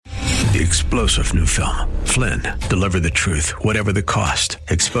The explosive new film, Flynn, deliver the truth, whatever the cost,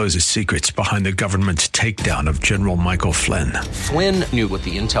 exposes secrets behind the government's takedown of General Michael Flynn. Flynn knew what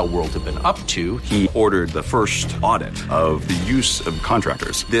the intel world had been up to. He ordered the first audit of the use of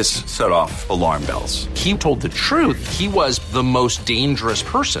contractors. This set off alarm bells. He told the truth. He was the most dangerous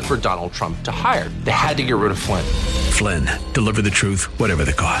person for Donald Trump to hire. They had to get rid of Flynn. Flynn, deliver the truth, whatever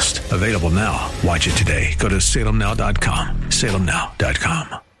the cost. Available now. Watch it today. Go to salemnow.com.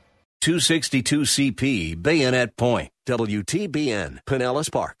 salemnow.com. 262 CP, Bayonet Point, WTBN,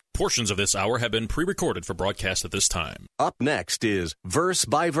 Pinellas Park. Portions of this hour have been pre-recorded for broadcast at this time. Up next is Verse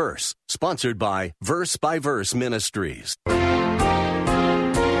by Verse, sponsored by Verse Ministries.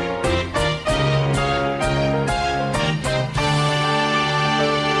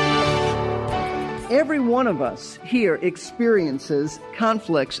 Every one of us here experiences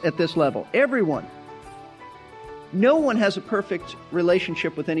conflicts at this level. Everyone. No one has a perfect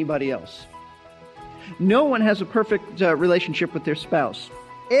relationship with anybody else. No one has a perfect relationship with their spouse.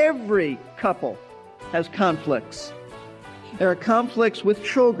 Every couple has conflicts. There are conflicts with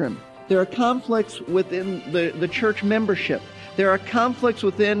children. There are conflicts within the church membership. There are conflicts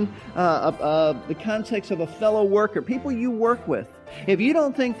within the context of a fellow worker, people you work with. If you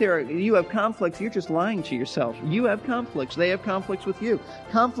don't think you have conflicts, you're just lying to yourself. You have conflicts. They have conflicts with you.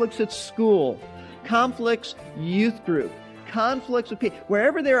 Conflicts at school. Conflicts, youth group, conflicts with people.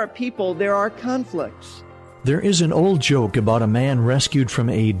 Wherever there are people, there are conflicts. There is an old joke about a man rescued from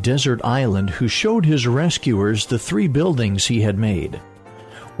a desert island who showed his rescuers the 3 buildings he had made.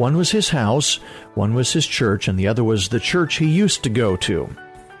 One was his house, one was his church, and the other was the church he used to go to.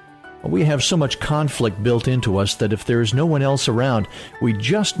 We have so much conflict built into us that if there is no one else around, we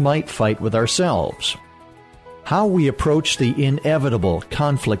just might fight with ourselves. How we approach the inevitable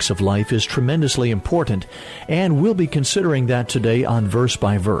conflicts of life is tremendously important, and we'll be considering that today on Verse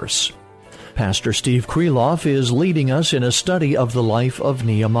by Verse. Pastor Steve Kreloff is leading us in a study of the life of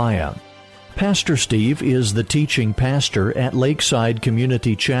Nehemiah. Pastor Steve is the teaching pastor at Lakeside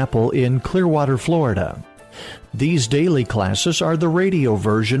Community Chapel in Clearwater, Florida. These daily classes are the radio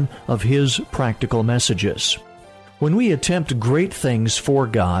version of his practical messages. When we attempt great things for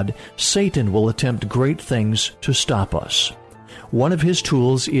God, Satan will attempt great things to stop us. One of his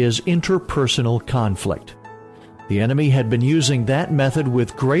tools is interpersonal conflict. The enemy had been using that method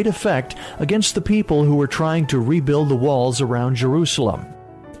with great effect against the people who were trying to rebuild the walls around Jerusalem.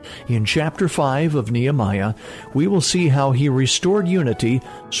 In chapter 5 of Nehemiah, we will see how he restored unity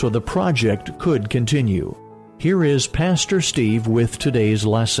so the project could continue. Here is Pastor Steve with today's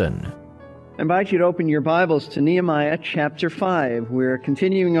lesson. I invite you to open your Bibles to Nehemiah chapter 5. We're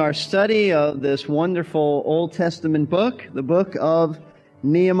continuing our study of this wonderful Old Testament book, the book of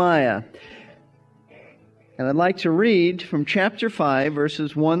Nehemiah. And I'd like to read from chapter 5,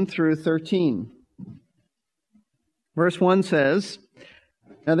 verses 1 through 13. Verse 1 says,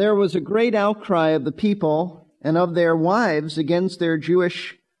 "Now there was a great outcry of the people and of their wives against their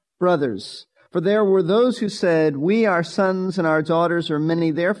Jewish brothers. For there were those who said, 'We, our sons and our daughters are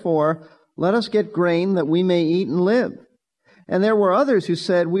many, therefore let us get grain that we may eat and live.' And there were others who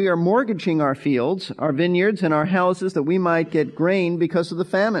said, 'We are mortgaging our fields, our vineyards, and our houses that we might get grain because of the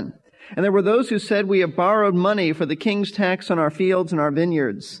famine.' And there were those who said, 'We have borrowed money for the king's tax on our fields and our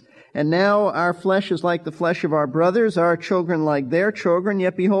vineyards. And now our flesh is like the flesh of our brothers, our children like their children.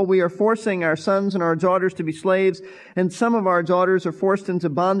 Yet behold, we are forcing our sons and our daughters to be slaves, and some of our daughters are forced into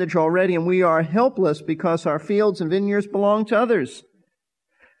bondage already, and we are helpless because our fields and vineyards belong to others.'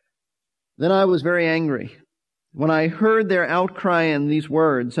 Then I was very angry when I heard their outcry in these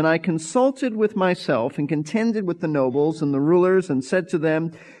words, and I consulted with myself and contended with the nobles and the rulers and said to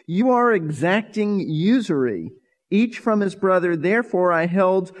them, 'You are exacting usury, each from his brother. Therefore I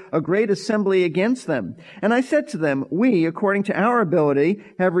held a great assembly against them. And I said to them, we, according to our ability,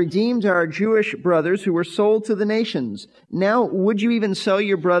 have redeemed our Jewish brothers who were sold to the nations. Now would you even sell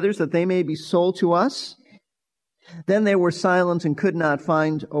your brothers that they may be sold to us?' Then they were silent and could not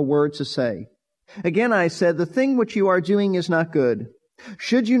find a word to say. Again I said, 'The thing which you are doing is not good.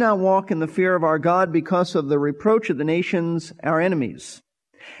 Should you not walk in the fear of our God because of the reproach of the nations, our enemies?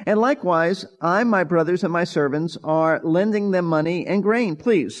 And likewise, I, my brothers, and my servants are lending them money and grain.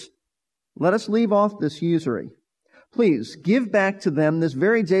 Please, let us leave off this usury. Please, give back to them this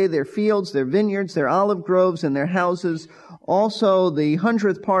very day their fields, their vineyards, their olive groves, and their houses, also the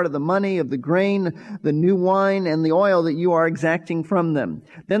 100th part of the money, of the grain, the new wine, and the oil that you are exacting from them.'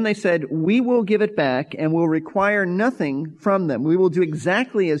 Then they said, 'We will give it back, and will require nothing from them. We will do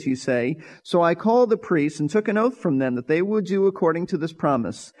exactly as you say.' So I called the priests and took an oath from them that they would do according to this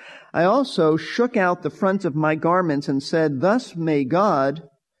promise. I also shook out the front of my garments and said, 'Thus may God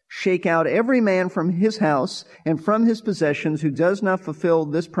shake out every man from his house and from his possessions who does not fulfill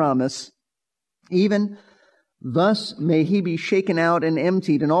this promise. Even thus may he be shaken out and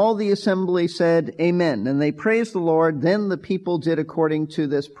emptied. And all the assembly said, Amen. And they praised the Lord. Then the people did according to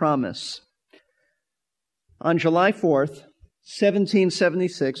this promise. On July 4th,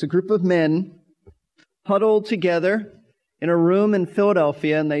 1776, a group of men huddled together in a room in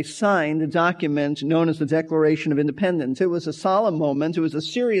Philadelphia, and they signed a document known as the Declaration of Independence. It was a solemn moment. It was a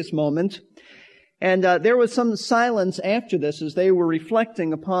serious moment. And there was some silence after this as they were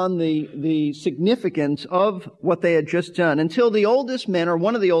reflecting upon the significance of what they had just done, until the oldest men, or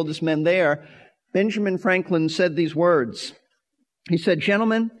one of the oldest men there, Benjamin Franklin, said these words. He said,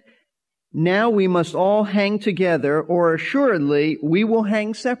 Gentlemen, now we must all hang together, or assuredly we will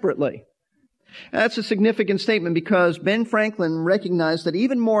hang separately. That's a significant statement because Ben Franklin recognized that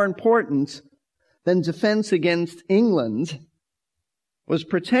even more important than defense against England was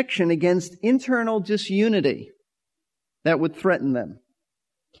protection against internal disunity that would threaten them.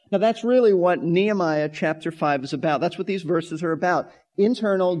 Now that's really what Nehemiah chapter 5 is about. That's what these verses are about.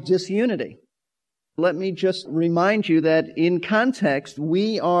 Internal disunity. Let me just remind you that in context,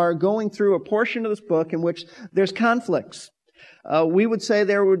 we are going through a portion of this book in which there's conflicts. We would say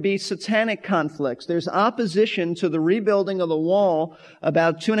there would be satanic conflicts. There's opposition to the rebuilding of the wall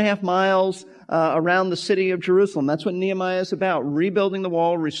about 2.5 miles around the city of Jerusalem. That's what Nehemiah is about, rebuilding the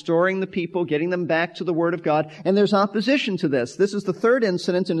wall, restoring the people, getting them back to the Word of God. And there's opposition to this. This is the third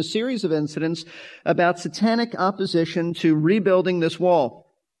incident in a series of incidents about satanic opposition to rebuilding this wall.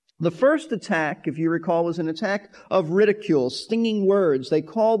 The first attack, if you recall, was an attack of ridicule, stinging words. They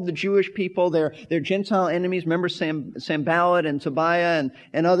called the Jewish people, their Gentile enemies, remember Sanballat and Tobiah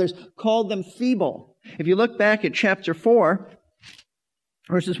and others, called them feeble. If you look back at chapter 4,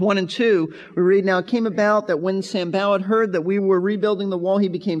 verses 1 and 2, we read, Now it came about that when Sanballat heard that we were rebuilding the wall, he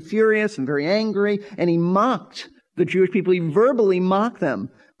became furious and very angry, and he mocked the Jewish people. He verbally mocked them.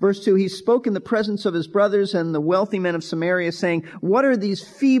 Verse 2, he spoke in the presence of his brothers and the wealthy men of Samaria, saying, What are these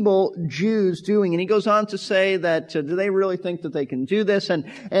feeble Jews doing? And he goes on to say that, do they really think that they can do this? And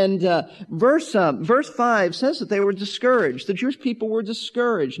verse 5 says that they were discouraged. The Jewish people were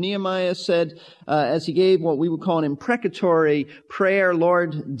discouraged. Nehemiah said, as he gave what we would call an imprecatory prayer,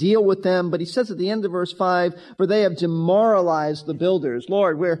 Lord, deal with them. But he says at the end of verse 5, For they have demoralized the builders.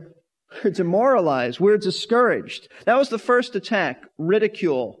 Lord, we're demoralized. We're discouraged. That was the first attack,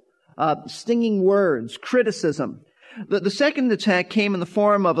 ridicule, stinging words, criticism. The second attack came in the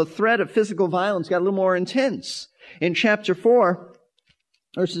form of a threat of physical violence, got a little more intense. In chapter 4,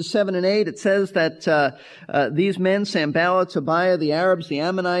 verses 7 and 8, it says that these men, Sanballat, Tobiah, the Arabs, the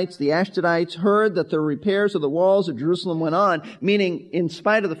Ammonites, the Ashdodites, heard that the repairs of the walls of Jerusalem went on, meaning in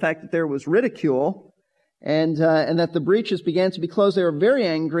spite of the fact that there was ridicule, and that the breaches began to be closed. They were very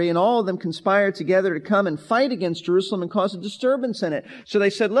angry, and all of them conspired together to come and fight against Jerusalem and cause a disturbance in it. So they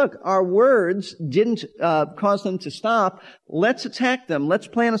said, look, our words didn't cause them to stop. Let's attack them. Let's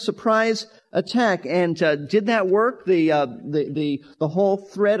plan a surprise attack. And did that work? The whole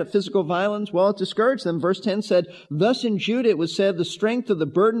threat of physical violence? Well, it discouraged them. Verse 10 said, Thus in Judah it was said, The strength of the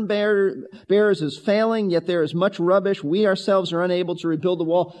burden bearers is failing, yet there is much rubbish. We ourselves are unable to rebuild the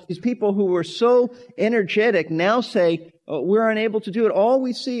wall. These people who were so energetic now say, we're unable to do it. All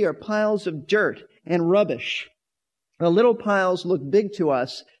we see are piles of dirt and rubbish. The little piles look big to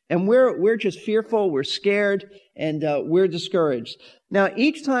us, and we're just fearful, we're scared, and we're discouraged. Now,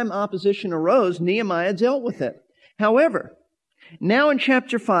 each time opposition arose, Nehemiah dealt with it. However, now in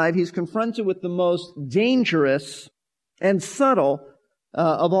chapter 5, he's confronted with the most dangerous and subtle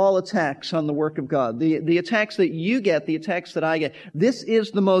of all attacks on the work of God. The attacks that you get, the attacks that I get. This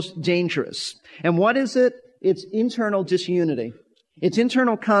is the most dangerous. And what is it? It's internal disunity. It's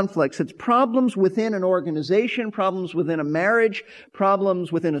internal conflicts. It's problems within an organization, problems within a marriage,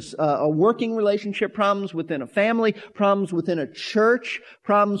 problems within a working relationship, problems within a family, problems within a church,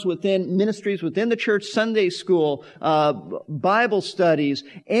 problems within ministries within the church, Sunday school, Bible studies.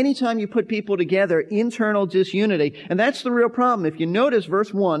 Anytime you put people together, internal disunity. And that's the real problem. If you notice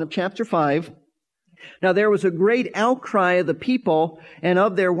verse 1 of chapter 5, Now there was a great outcry of the people and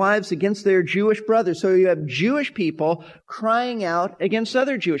of their wives against their Jewish brothers. So you have Jewish people crying out against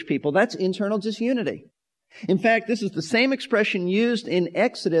other Jewish people. That's internal disunity. In fact, this is the same expression used in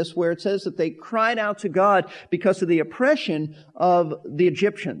Exodus where it says that they cried out to God because of the oppression of the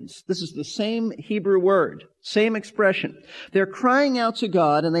Egyptians. This is the same Hebrew word, same expression. They're crying out to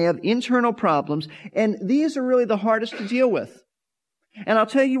God and they have internal problems, and these are really the hardest to deal with. And I'll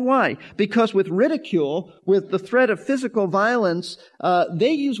tell you why. Because with ridicule, with the threat of physical violence,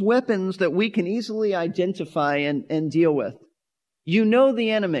 they use weapons that we can easily identify and deal with. You know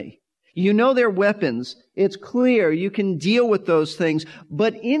the enemy. You know their weapons. It's clear you can deal with those things.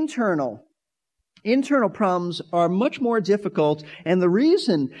 But internal problems are much more difficult. And the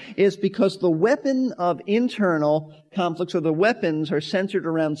reason is because the weapon of internal conflicts, or the weapons, are centered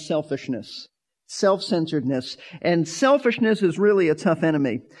around selfishness, self-centeredness. And selfishness is really a tough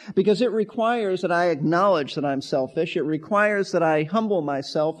enemy because it requires that I acknowledge that I'm selfish. It requires that I humble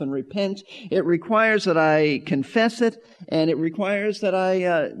myself and repent. It requires that I confess it. And it requires that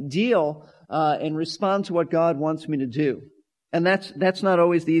I deal and respond to what God wants me to do. And that's not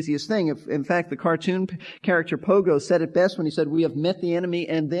always the easiest thing. In fact, the cartoon character Pogo said it best when he said, "We have met the enemy,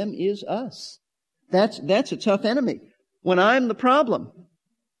 and them is us." That's a tough enemy. When I'm the problem,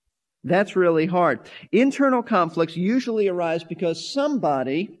 that's really hard. Internal conflicts usually arise because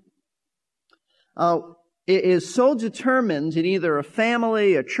somebody is so determined in either a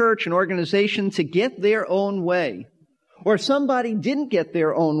family, a church, an organization to get their own way. Or somebody didn't get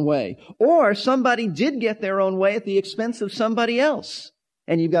their own way. Or somebody did get their own way at the expense of somebody else.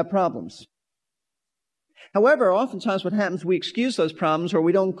 And you've got problems. However, oftentimes what happens, we excuse those problems, or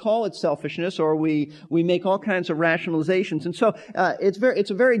we don't call it selfishness, or we make all kinds of rationalizations. And so it's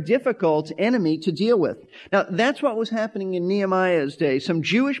a very difficult enemy to deal with. Now, that's what was happening in Nehemiah's day. Some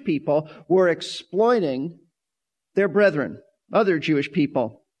Jewish people were exploiting their brethren, other Jewish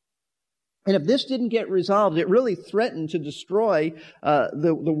people. And if this didn't get resolved, it really threatened to destroy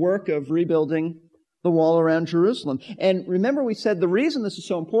the work of rebuilding the wall around Jerusalem. And remember, we said the reason this is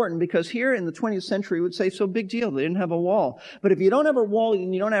so important, because here in the 20th century, we would say, so big deal, they didn't have a wall. But if you don't have a wall,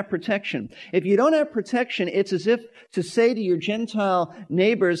 then you don't have protection. If you don't have protection, it's as if to say to your Gentile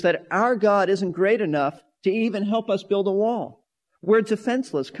neighbors that our God isn't great enough to even help us build a wall. We're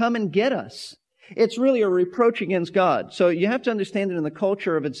defenseless. Come and get us. It's really a reproach against God. So you have to understand it in the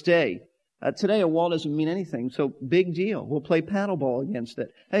culture of its day. Today, a wall doesn't mean anything, so big deal. We'll play paddleball against it.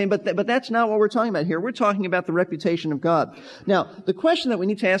 I mean, but that's not what we're talking about here. We're talking about the reputation of God. Now, the question that we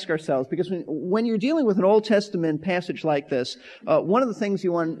need to ask ourselves, because when you're dealing with an Old Testament passage like this, one of the things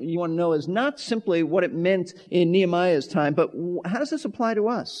you want to know is not simply what it meant in Nehemiah's time, but how does this apply to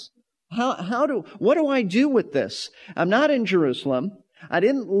us? What do I do with this? I'm not in Jerusalem. I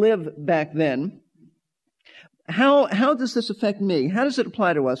didn't live back then. How does this affect me? How does it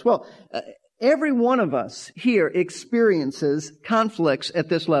apply to us? Well, every one of us here experiences conflicts at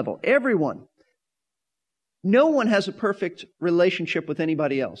this level. Everyone. No one has a perfect relationship with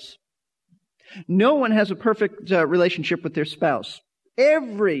anybody else. No one has a perfect relationship with their spouse.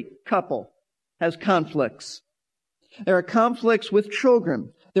 Every couple has conflicts. There are conflicts with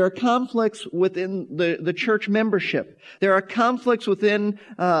children. There are conflicts within the church membership. There are conflicts within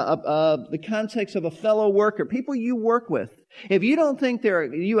the context of a fellow worker, people you work with. If you don't think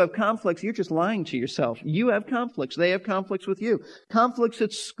you have conflicts, you're just lying to yourself. You have conflicts. They have conflicts with you. Conflicts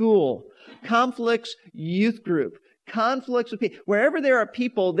at school. Conflicts youth group. Conflicts with people. Wherever there are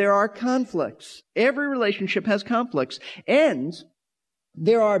people, there are conflicts. Every relationship has conflicts. And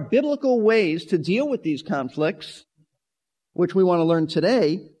there are biblical ways to deal with these conflicts, which we want to learn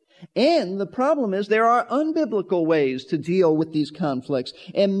today. And the problem is there are unbiblical ways to deal with these conflicts.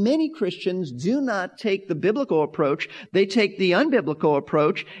 And many Christians do not take the biblical approach. They take the unbiblical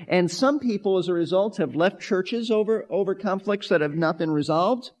approach. And some people, as a result, have left churches over conflicts that have not been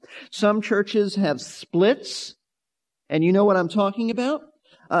resolved. Some churches have splits. And you know what I'm talking about?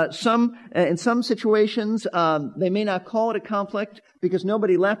 In some situations, they may not call it a conflict because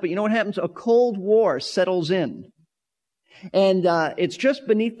nobody left. But you know what happens? A Cold War settles in. And it's just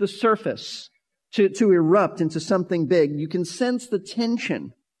beneath the surface to erupt into something big. You can sense the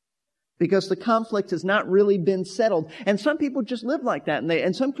tension because the conflict has not really been settled. And some people just live like that,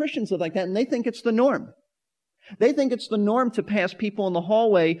 and some Christians live like that, and they think it's the norm. They think it's the norm to pass people in the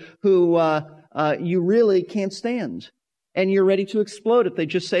hallway who you really can't stand, and you're ready to explode if they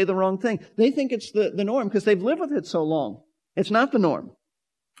just say the wrong thing. They think it's the norm because they've lived with it so long. It's not the norm.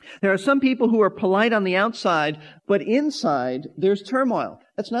 There are some people who are polite on the outside, but inside there's turmoil.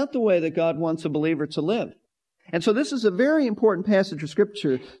 That's not the way that God wants a believer to live. And so this is a very important passage of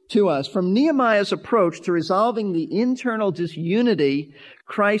Scripture to us. From Nehemiah's approach to resolving the internal disunity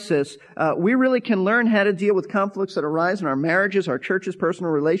crisis, we really can learn how to deal with conflicts that arise in our marriages, our churches,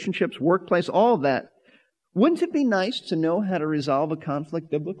 personal relationships, workplace, all of that. Wouldn't it be nice to know how to resolve a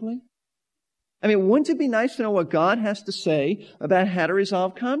conflict biblically? I mean, wouldn't it be nice to know what God has to say about how to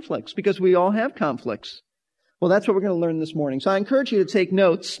resolve conflicts? Because we all have conflicts. Well, that's what we're going to learn this morning. So I encourage you to take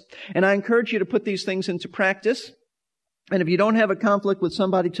notes, and I encourage you to put these things into practice. And if you don't have a conflict with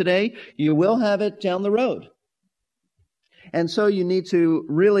somebody today, you will have it down the road. And so you need to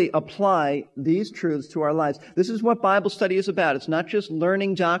really apply these truths to our lives. This is what Bible study is about. It's not just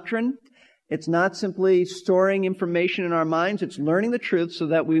learning doctrine. It's not simply storing information in our minds. It's learning the truth so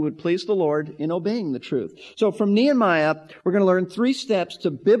that we would please the Lord in obeying the truth. So from Nehemiah, we're going to learn 3 steps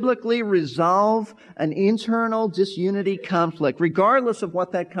to biblically resolve an internal disunity conflict, regardless of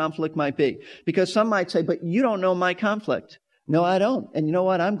what that conflict might be. Because some might say, but you don't know my conflict. No, I don't. And you know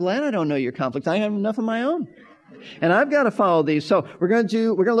what? I'm glad I don't know your conflict. I have enough of my own. And I've got to follow these. So we're going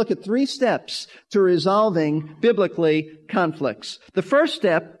to look at 3 steps to resolving biblically conflicts. The first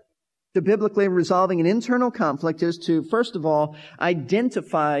step to biblically resolving an internal conflict is to, first of all,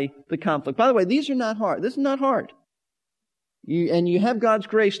 identify the conflict. By the way, these are not hard. This is not hard. You have God's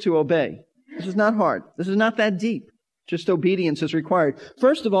grace to obey. This is not hard. This is not that deep. Just obedience is required.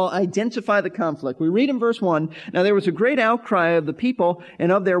 First of all, identify the conflict. We read in verse 1, now there was a great outcry of the people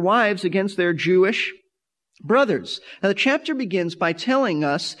and of their wives against their Jewish brothers. Now the chapter begins by telling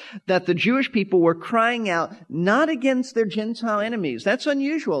us that the Jewish people were crying out not against their Gentile enemies. That's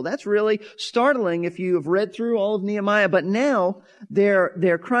unusual. That's really startling if you have read through all of Nehemiah. But now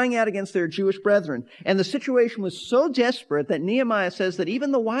they're crying out against their Jewish brethren. And the situation was so desperate that Nehemiah says that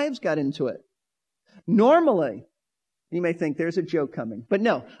even the wives got into it. Normally, you may think there's a joke coming. But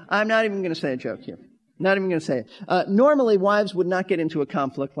no, I'm not even going to say a joke here. Not even going to say it. Normally, wives would not get into a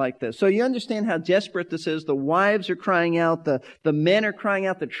conflict like this. So you understand how desperate this is. The wives are crying out. The men are crying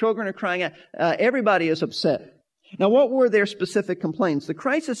out. The children are crying out. Everybody is upset. Now, what were their specific complaints? The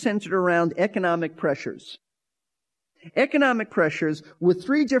crisis centered around economic pressures. Economic pressures with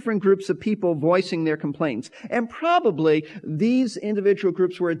 3 different groups of people voicing their complaints. And probably these individual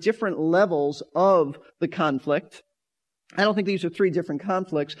groups were at different levels of the conflict. I don't think these are 3 different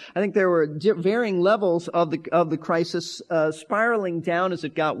conflicts. I think there were varying levels of the crisis, spiraling down as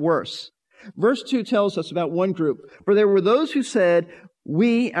it got worse. Verse 2 tells us about one group. For there were those who said,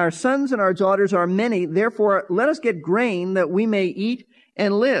 we, our sons and our daughters are many, therefore let us get grain that we may eat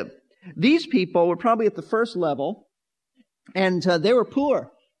and live. These people were probably at the first level, and they were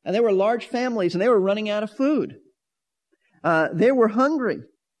poor, and they were large families, and they were running out of food. They were hungry.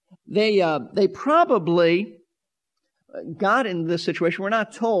 They probably got in this situation. We're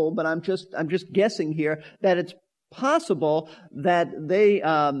not told, but I'm just guessing here that it's possible that they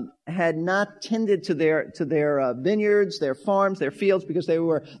had not tended to their vineyards, their farms, their fields, because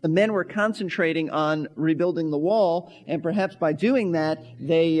the men were concentrating on rebuilding the wall, and perhaps by doing that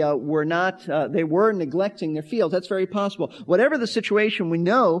they were neglecting their fields. That's very possible. Whatever the situation, we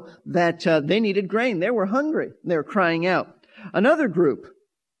know that they needed grain. They were hungry. They were crying out. Another group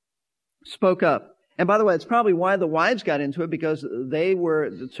spoke up. And by the way, it's probably why the wives got into it, because they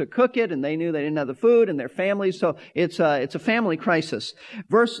were to cook it and they knew they didn't have the food and their families. So it's a family crisis.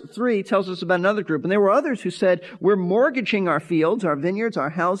 Verse 3 tells us about another group. And there were others who said, we're mortgaging our fields, our vineyards,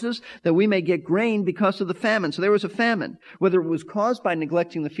 our houses, that we may get grain because of the famine. So there was a famine. Whether it was caused by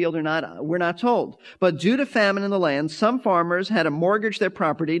neglecting the field or not, we're not told. But due to famine in the land, some farmers had to mortgage their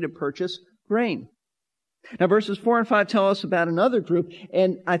property to purchase grain. Now, verses 4 and 5 tell us about another group,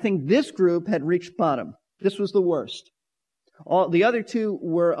 and I think this group had reached bottom. This was the worst. The other 2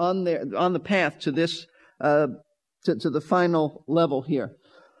 were on the path to this, to the final level here.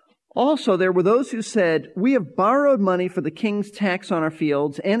 Also, there were those who said, we have borrowed money for the king's tax on our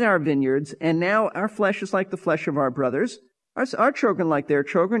fields and our vineyards, and now our flesh is like the flesh of our brothers. Our children like their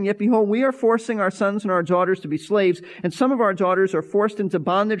children, yet behold, we are forcing our sons and our daughters to be slaves, and some of our daughters are forced into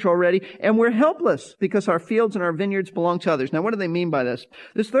bondage already, and we're helpless because our fields and our vineyards belong to others. Now, what do they mean by this?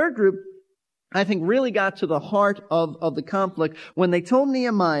 This third group, I think, really got to the heart of the conflict when they told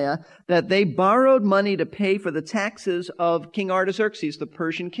Nehemiah that they borrowed money to pay for the taxes of King Artaxerxes, the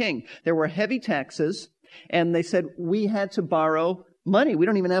Persian king. There were heavy taxes, and they said, we had to borrow money. We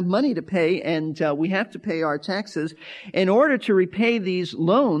don't even have money to pay, and we have to pay our taxes. In order to repay these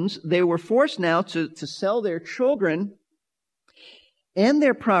loans, they were forced now to sell their children and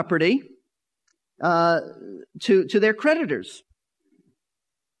their property to their creditors.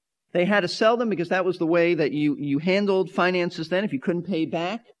 They had to sell them because that was the way that you handled finances then. If you couldn't pay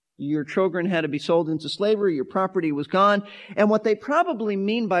back, your children had to be sold into slavery, your property was gone. And what they probably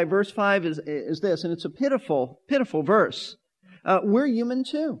mean by verse 5 is this, and it's a pitiful, pitiful verse. We're human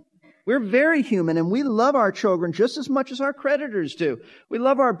too. We're very human, and we love our children just as much as our creditors do. We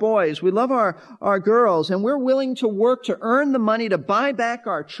love our boys. We love our girls, and we're willing to work to earn the money to buy back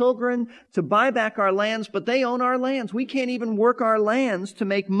our children, to buy back our lands, but they own our lands. We can't even work our lands to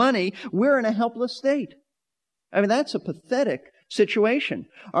make money. We're in a helpless state. I mean, that's a pathetic situation.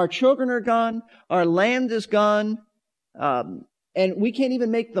 Our children are gone. Our land is gone. And we can't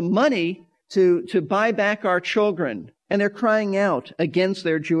even make the money to buy back our children. And they're crying out against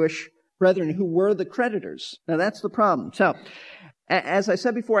their Jewish brethren who were the creditors. Now that's the problem. So, as I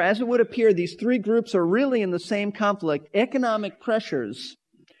said before, as it would appear, these three groups are really in the same conflict, economic pressures,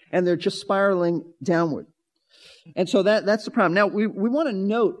 and they're just spiraling downward. And so that's the problem. Now, we want to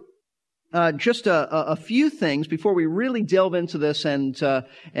note just a few things before we really delve into this and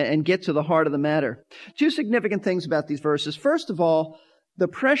get to the heart of the matter. Two significant things about these verses. First of all, the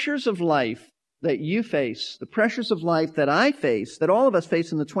pressures of life that you face, the pressures of life that I face, that all of us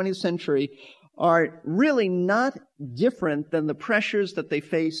face in the 20th century, are really not different than the pressures that they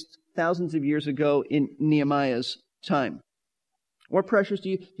faced thousands of years ago in Nehemiah's time. What pressures do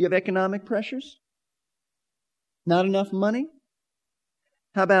you have? Economic pressures? Not enough money?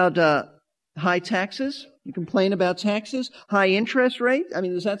 How about high taxes? You complain about taxes? High interest rate? I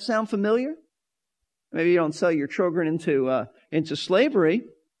mean, does that sound familiar? Maybe you don't sell your children into slavery,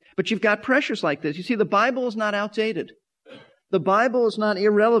 but you've got pressures like this. You see, the Bible is not outdated. The Bible is not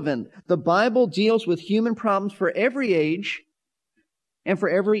irrelevant. The Bible deals with human problems for every age and for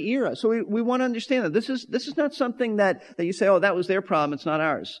every era. So we want to understand that this is not something that you say, oh, that was their problem, it's not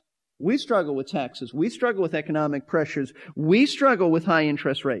ours. We struggle with taxes. We struggle with economic pressures. We struggle with high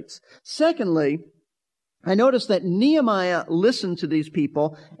interest rates. Secondly, I noticed that Nehemiah listened to these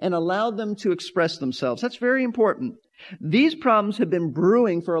people and allowed them to express themselves. That's very important. These problems have been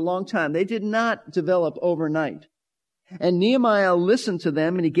brewing for a long time. They did not develop overnight. And Nehemiah listened to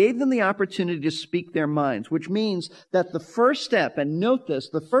them, and he gave them the opportunity to speak their minds, which means that the first step, and note this,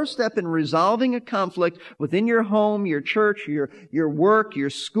 the first step in resolving a conflict within your home, your church, your work, your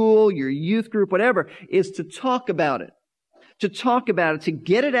school, your youth group, whatever, is to talk about it. To talk about it, to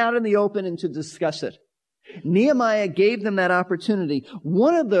get it out in the open and to discuss it. Nehemiah gave them that opportunity.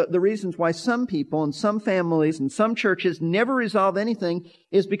 One of the reasons why some people and some families and some churches never resolve anything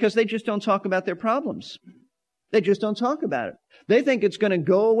is because they just don't talk about their problems. They just don't talk about it. They think it's going to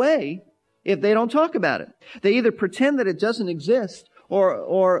go away if they don't talk about it. They either pretend that it doesn't exist,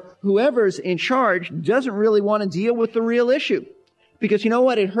 or whoever's in charge doesn't really want to deal with the real issue. Because you know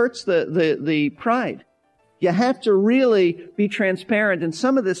what? It hurts the pride. You have to really be transparent, and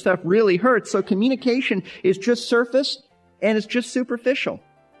some of this stuff really hurts. So communication is just surface, and it's just superficial.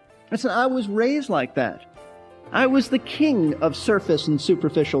 Listen, I was raised like that. I was the king of surface and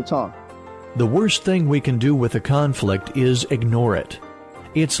superficial talk. The worst thing we can do with a conflict is ignore it.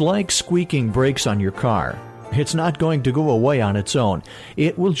 It's like squeaking brakes on your car. It's not going to go away on its own.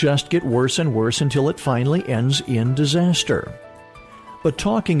 It will just get worse and worse until it finally ends in disaster. But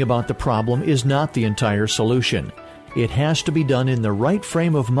talking about the problem is not the entire solution. It has to be done in the right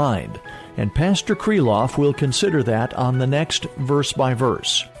frame of mind, and Pastor Kreloff will consider that on the next Verse by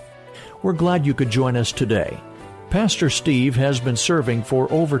Verse. We're glad you could join us today. Pastor Steve has been serving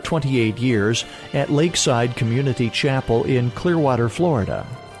for over 28 years at Lakeside Community Chapel in Clearwater, Florida.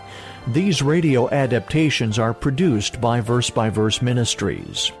 These radio adaptations are produced by Verse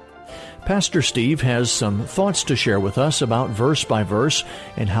Ministries. Pastor Steve has some thoughts to share with us about Verse by Verse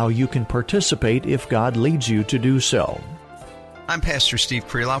and how you can participate if God leads you to do so. I'm Pastor Steve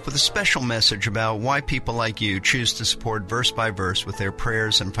Kreloff with a special message about why people like you choose to support Verse by Verse with their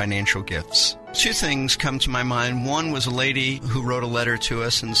prayers and financial gifts. Two things come to my mind. One was a lady who wrote a letter to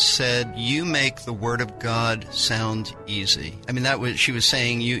us and said, "You make the Word of God sound easy." I mean, she was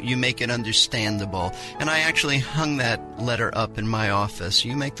saying, you make it understandable. And I actually hung that letter up in my office.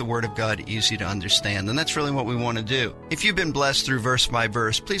 You make the Word of God easy to understand. And that's really what we want to do. If you've been blessed through Verse by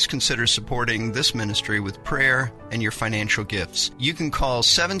Verse, please consider supporting this ministry with prayer and your financial gifts. You can call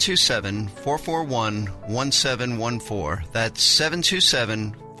 727-441-1714. That's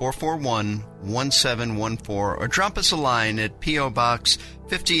 727-441-1714, or drop us a line at P.O. Box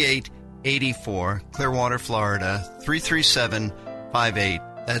 5884, Clearwater, Florida 33758.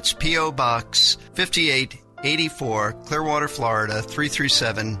 That's P.O. Box 5884, Clearwater, Florida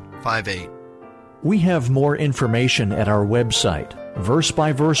 33758. We have more information at our website,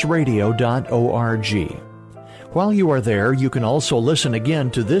 versebyverseradio.org. While you are there, you can also listen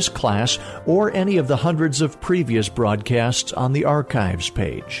again to this class or any of the hundreds of previous broadcasts on the archives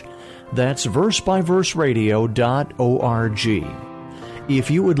page. That's versebyverseradio.org. If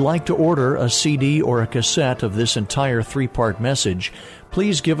you would like to order a CD or a cassette of this entire three-part message,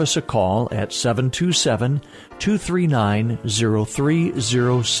 please give us a call at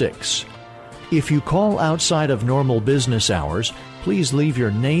 727-239-0306. If you call outside of normal business hours, please leave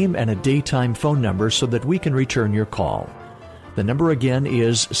your name and a daytime phone number so that we can return your call. The number again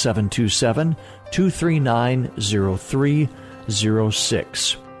is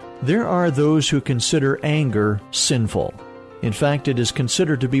 727-239-0306. There are those who consider anger sinful. In fact, it is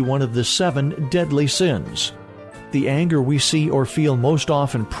considered to be one of the 7 deadly sins. The anger we see or feel most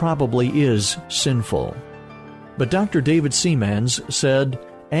often probably is sinful. But Dr. David Seamans said,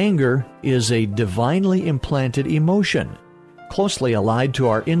 anger is a divinely implanted emotion, closely allied to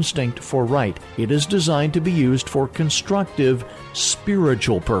our instinct for right. It is designed to be used for constructive,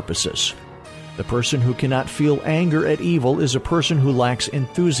 spiritual purposes. The person who cannot feel anger at evil is a person who lacks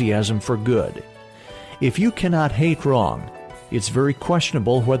enthusiasm for good. If you cannot hate wrong, it's very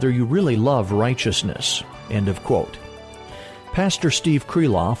questionable whether you really love righteousness. End of quote. Pastor Steve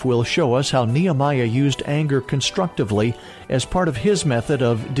Kreloff will show us how Nehemiah used anger constructively as part of his method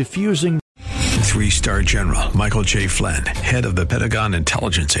of diffusing. 3-star General Michael J. Flynn, head of the Pentagon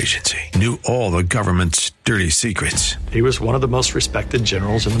Intelligence Agency, knew all the government's dirty secrets. He was one of the most respected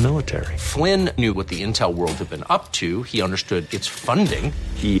generals in the military. Flynn knew what the intel world had been up to. He understood its funding.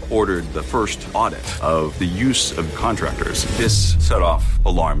 He ordered the first audit of the use of contractors. This set off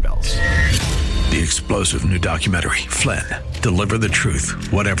alarm bells. The explosive new documentary, Flynn, Deliver the Truth,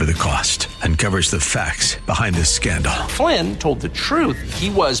 Whatever the Cost, uncovers the facts behind this scandal. Flynn told the truth. He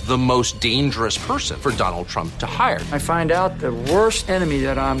was the most dangerous person for Donald Trump to hire. I find out the worst enemy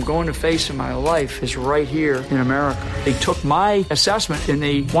that I'm going to face in my life is right here in America. They took my assessment and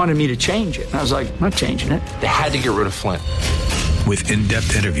they wanted me to change it. And I was like, I'm not changing it. They had to get rid of Flynn. With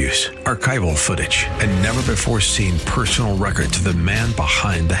in-depth interviews, archival footage, and never-before-seen personal records of the man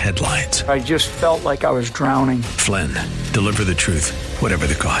behind the headlines. I just felt like I was drowning. Flynn, Deliver the Truth, Whatever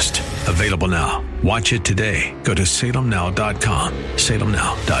the Cost. Available now. Watch it today. Go to salemnow.com.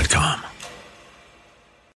 salemnow.com.